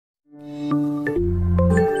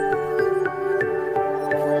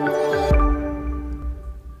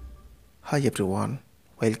Hi everyone,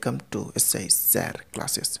 welcome to SI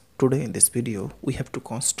classes. Today in this video we have to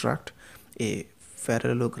construct a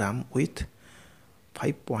parallelogram with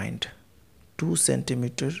 5.2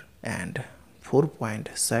 centimeter and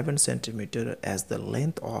 4.7 centimeter as the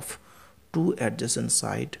length of two adjacent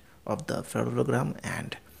sides of the parallelogram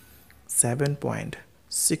and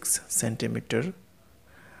 7.6 centimeter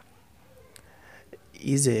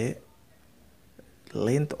is a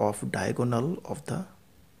length of diagonal of the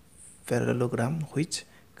parallelogram which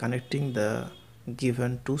connecting the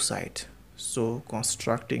given two sides. So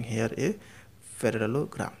constructing here a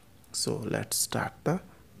parallelogram. So let's start the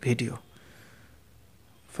video.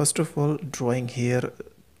 First of all, drawing here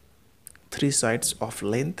three sides of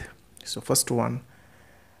length. So first one,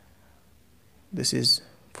 this is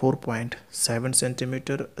 4.7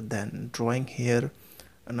 centimeter. Then drawing here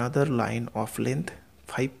another line of length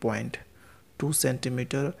 5.2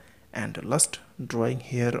 centimeter, and last drawing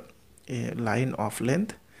here a line of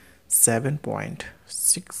length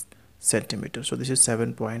 7.6 centimeter. So this is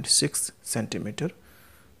 7.6 centimeter.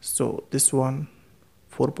 So this one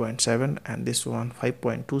 4.7 and this one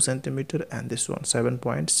 5.2 centimeter and this one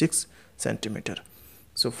 7.6 centimeter.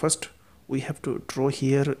 So first we have to draw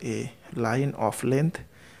here a line of length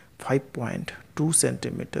 5.2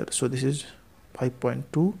 centimeter. So this is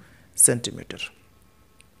 5.2 centimeter.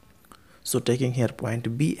 So taking here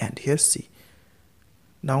point B and here C.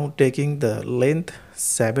 Now taking the length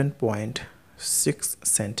 7.6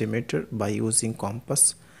 centimeter by using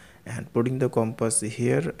compass and putting the compass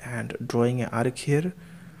here and drawing an arc here.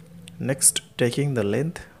 Next taking the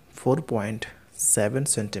length 4.7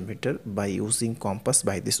 centimeter by using compass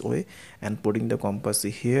by this way and putting the compass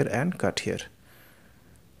here and cut here.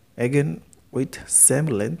 Again with same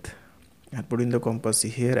length and putting the compass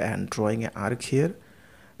here and drawing an arc here.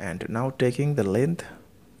 And now taking the length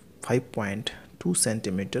 5.2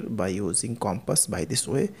 centimeter by using compass by this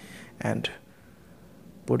way and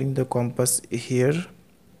putting the compass here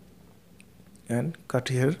and cut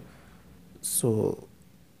here. So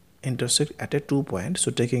intersect at a 2 point. So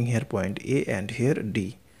taking here point A and here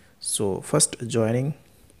D. So first joining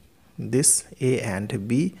this A and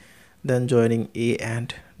B, then joining A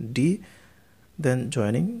and D, then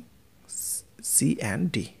joining C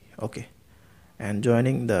and D. Okay, and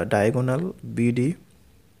joining the diagonal BD.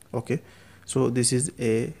 Okay, so this is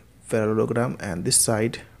a parallelogram and this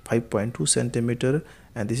side 5.2 centimeter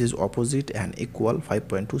and this is opposite and equal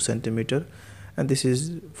 5.2 centimeter, and this is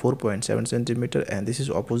 4.7 centimeter and this is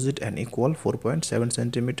opposite and equal 4.7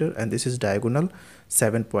 centimeter, and this is diagonal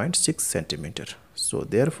 7.6 centimeter. So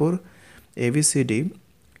therefore ABCD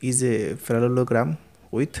is a parallelogram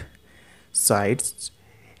with sides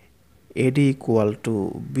AD equal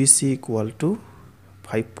to BC equal to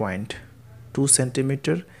 5.2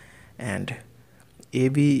 centimeter and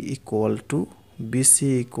AB equal to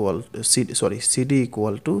BC equal CD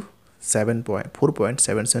equal to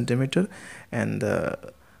 4.7 centimeter, and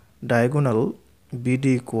the diagonal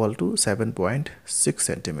BD equal to 7.6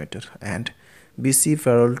 centimeter, and BC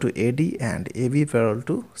parallel to AD and AB parallel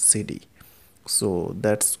to CD. So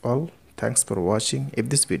that's all. Thanks for watching. If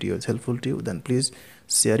this video is helpful to you, then please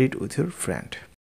share it with your friend.